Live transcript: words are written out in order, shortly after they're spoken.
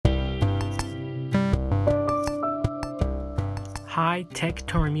High-Tech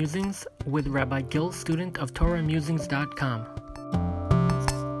Torah Musings with Rabbi Gil, student of TorahMusings.com.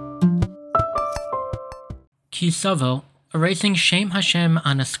 Kisavo, erasing Shem Hashem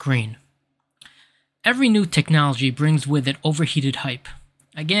on a screen. Every new technology brings with it overheated hype.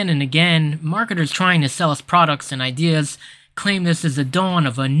 Again and again, marketers trying to sell us products and ideas claim this is the dawn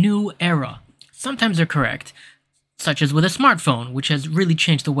of a new era. Sometimes they're correct, such as with a smartphone, which has really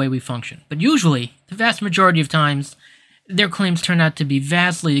changed the way we function. But usually, the vast majority of times, their claims turn out to be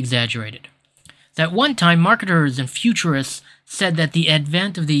vastly exaggerated. At one time, marketers and futurists said that the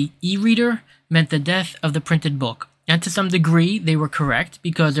advent of the e-reader meant the death of the printed book. And to some degree, they were correct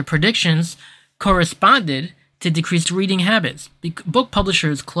because their predictions corresponded to decreased reading habits. Book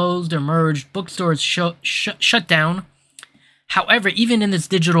publishers closed or merged, bookstores shut down. However, even in this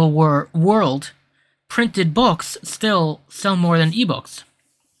digital world, printed books still sell more than ebooks.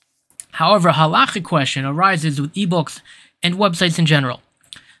 However, a halachic question arises with ebooks and websites in general.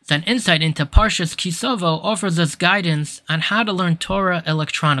 So an insight into Parshas Kisavo offers us guidance on how to learn Torah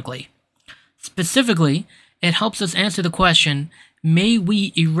electronically. Specifically, it helps us answer the question, may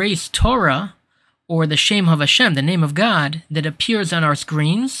we erase Torah, or the Shem of Hashem, the name of God, that appears on our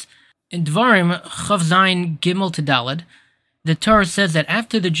screens? In Dvarim Chav Zayin Gimel to Daled, the Torah says that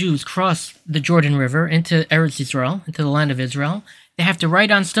after the Jews cross the Jordan River into Eretz Yisrael, into the land of Israel, they have to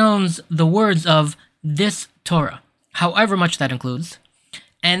write on stones the words of this Torah, however much that includes,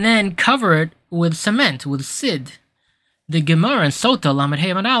 and then cover it with cement, with sid. The Gemara in Sota, Lamed Hey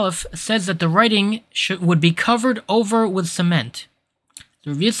Amud Aleph, says that the writing would be covered over with cement.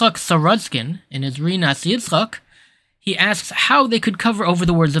 Rav Yitzchak Sorodskin, in his Rinas Yitzchak, he asks how they could cover over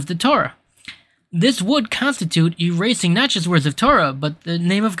the words of the Torah. This would constitute erasing not just words of Torah, but the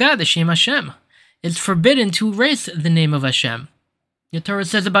name of God, the Shem Hashem. It's forbidden to erase the name of Hashem. The Torah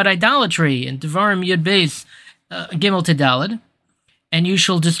says about idolatry in Devarim Yud Beis Gimel to Daled, and you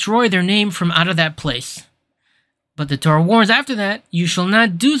shall destroy their name from out of that place. But the Torah warns after that, you shall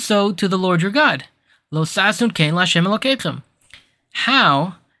not do so to the Lord your God. Lo sasun kein l'Hashem Elokeichem.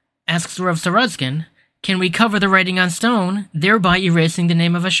 How, asks Rav Sorodskin, can we cover the writing on stone, thereby erasing the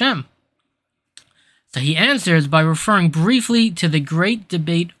name of Hashem? So he answers by referring briefly to the great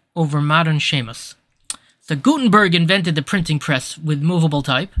debate over modern Shemos. So Gutenberg invented the printing press with movable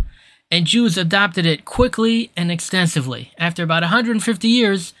type, and Jews adopted it quickly and extensively. After about 150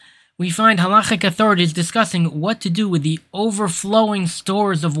 years, we find halachic authorities discussing what to do with the overflowing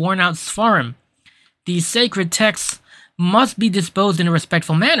stores of worn-out Sfarim. These sacred texts must be disposed in a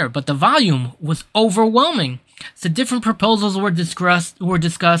respectful manner, but the volume was overwhelming. So different proposals were discussed.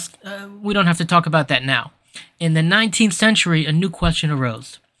 We don't have to talk about that now. In the 19th century, a new question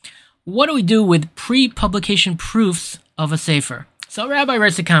arose. What do we do with pre-publication proofs of a sefer? So a rabbi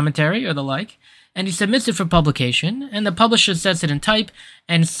writes a commentary or the like, and he submits it for publication, and the publisher sets it in type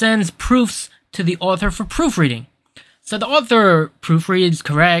and sends proofs to the author for proofreading. So the author proofreads,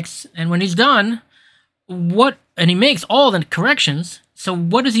 corrects, and when he's done, and he makes all the corrections, so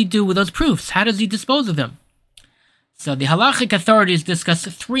what does he do with those proofs? How does he dispose of them? So the halachic authorities discuss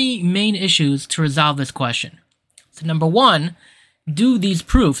three main issues to resolve this question. So number one, do these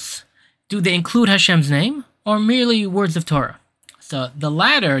proofs, do they include Hashem's name or merely words of Torah? So the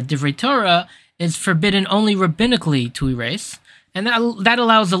latter, Divrei Torah, is forbidden only rabbinically to erase, and that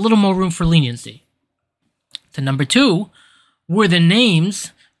allows a little more room for leniency. So number two, were the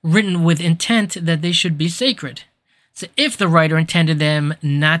names written with intent that they should be sacred? So if the writer intended them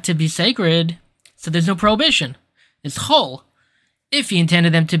not to be sacred, so there's no prohibition. It's chol. If he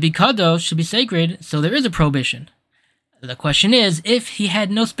intended them to be kadosh, to be sacred, so there is a prohibition. The question is, if he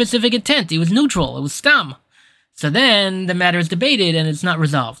had no specific intent, he was neutral, it was stam. So then the matter is debated and it's not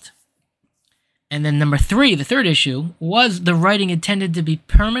resolved. And then number three, the third issue, was the writing intended to be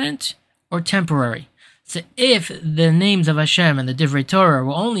permanent or temporary? So if the names of Hashem and the Divrei Torah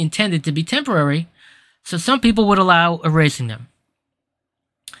were only intended to be temporary, so some people would allow erasing them.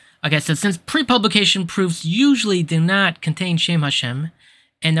 Okay, so since pre-publication proofs usually do not contain Shem Hashem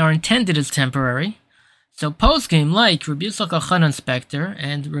and are intended as temporary, so poskim like Rabbi Yitzchak Elchanan Spector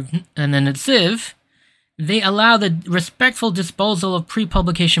and the Netziv, they allow the respectful disposal of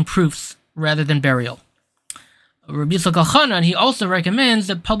pre-publication proofs rather than burial. Rabbi Yitzchak Elchanan, he also recommends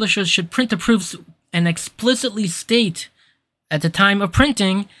that publishers should print the proofs and explicitly state at the time of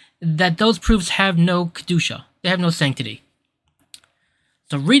printing that those proofs have no kedusha, they have no sanctity.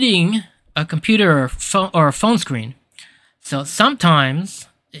 So reading a computer or a phone screen, so sometimes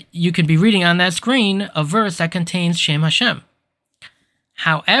you can be reading on that screen a verse that contains Shem Hashem.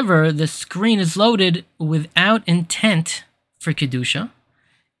 However, the screen is loaded without intent for kedusha,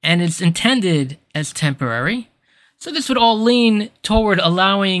 and it's intended as temporary. So this would all lean toward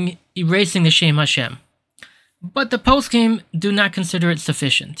allowing erasing the Shem Hashem. But the poskim do not consider it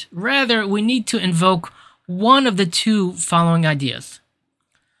sufficient. Rather, we need to invoke one of the two following ideas.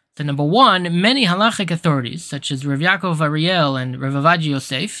 So number one, many halachic authorities, such as Rav Yaakov Ariel and Rav Avadia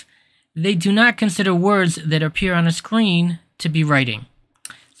Yosef, they do not consider words that appear on a screen to be writing.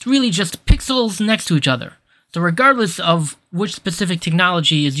 It's really just pixels next to each other. So regardless of which specific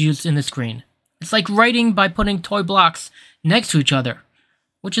technology is used in the screen, it's like writing by putting toy blocks next to each other,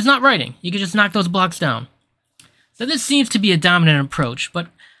 which is not writing. You can just knock those blocks down. So this seems to be a dominant approach, but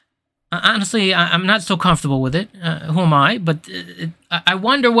honestly, I'm not so comfortable with it. Who am I? But I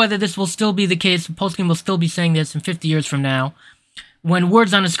wonder whether this will still be the case. Poskim will still be saying this in 50 years from now, when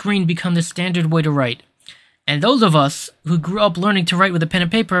words on a screen become the standard way to write. And those of us who grew up learning to write with a pen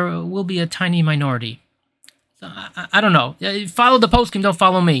and paper will be a tiny minority. So I don't know. Follow the poskim, don't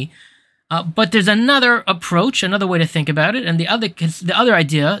follow me. But there's another approach, another way to think about it. And the other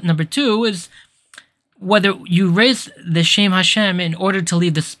idea, number two, is whether you erase the Shem Hashem in order to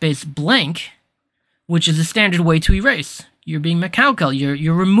leave the space blank, which is the standard way to erase. You're being mekalkel,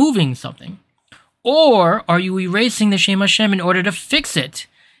 you're removing something. Or are you erasing the Shem Hashem in order to fix it,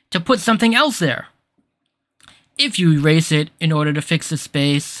 to put something else there? If you erase it in order to fix the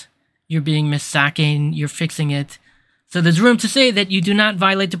space, you're being misaking, you're fixing it. So there's room to say that you do not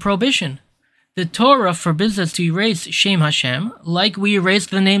violate the prohibition. The Torah forbids us to erase Shem Hashem like we erased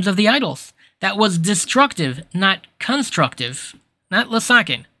the names of the idols. That was destructive, not constructive, not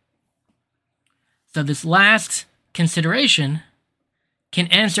lasakin. So this last consideration can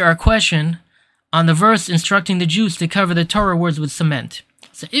answer our question on the verse instructing the Jews to cover the Torah words with cement.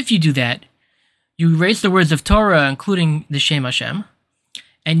 So if you do that, you erase the words of Torah, including the Shem Hashem,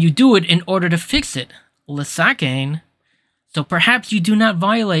 and you do it in order to fix it, lasakin. So perhaps you do not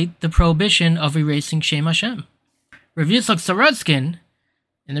violate the prohibition of erasing Shem Hashem. Rav Yitzchak Sorodskin,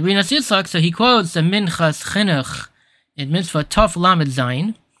 in the Rinas Yitzchak, so he quotes the Minchas Chinuch in Mitzvah Tov Lamed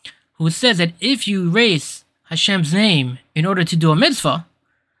Zayin, who says that if you erase Hashem's name in order to do a mitzvah,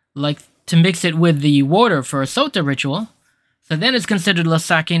 like to mix it with the water for a sota ritual, so then it's considered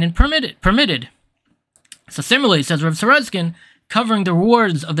lasakin and permitted. So similarly, says Rav Sorodskin, covering the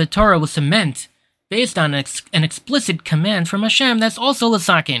words of the Torah with cement based on an explicit command from Hashem, that's also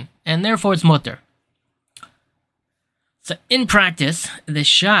lasakin, and therefore it's mutter. So in practice, the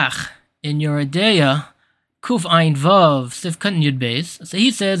Shach in Yoreh De'ah, Kuf Ayin Vav, Sifkat Yud Beis, so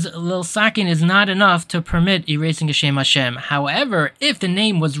he says lasakin is not enough to permit erasing a Shem Hashem. However, if the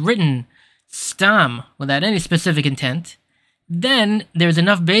name was written stam, without any specific intent, then there's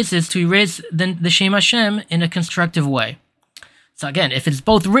enough basis to erase the Shem Hashem in a constructive way. So again, if it's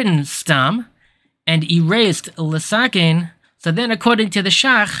both written stam and erased lasakin, so then according to the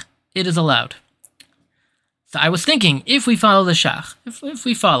Shach, it is allowed. So I was thinking, if we follow the Shach, if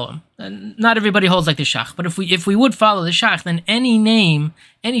we follow him, and not everybody holds like the Shach, but if we would follow the Shach, then any name,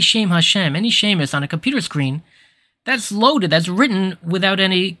 any Shem Hashem, any Shemus on a computer screen, that's loaded, that's written without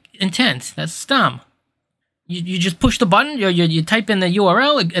any intent. That's stam. You just push the button, you type in the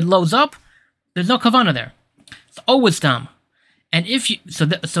URL, it loads up. There's no kavanah there. It's always stam. And if you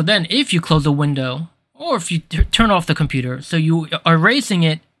then if you close a window, or if you turn off the computer, so you are erasing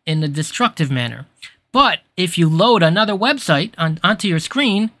it in a destructive manner. But if you load another website onto your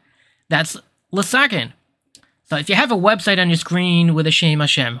screen, that's lasakin. So if you have a website on your screen with a Shem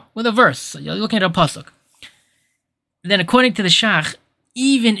Hashem, with a verse, you're looking at a pasuk, then according to the Shach,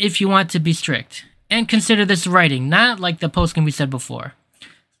 even if you want to be strict and consider this writing, not like the poskim we said before,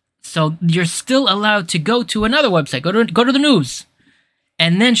 so you're still allowed to go to another website, go to the news,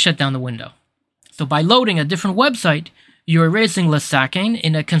 and then shut down the window. So by loading a different website, you're erasing lasakin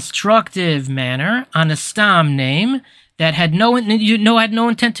in a constructive manner on a stam name that had no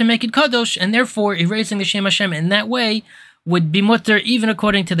intent to make it kadosh, and therefore erasing the Shem Hashem in that way would be mutter even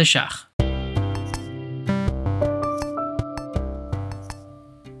according to the Shach.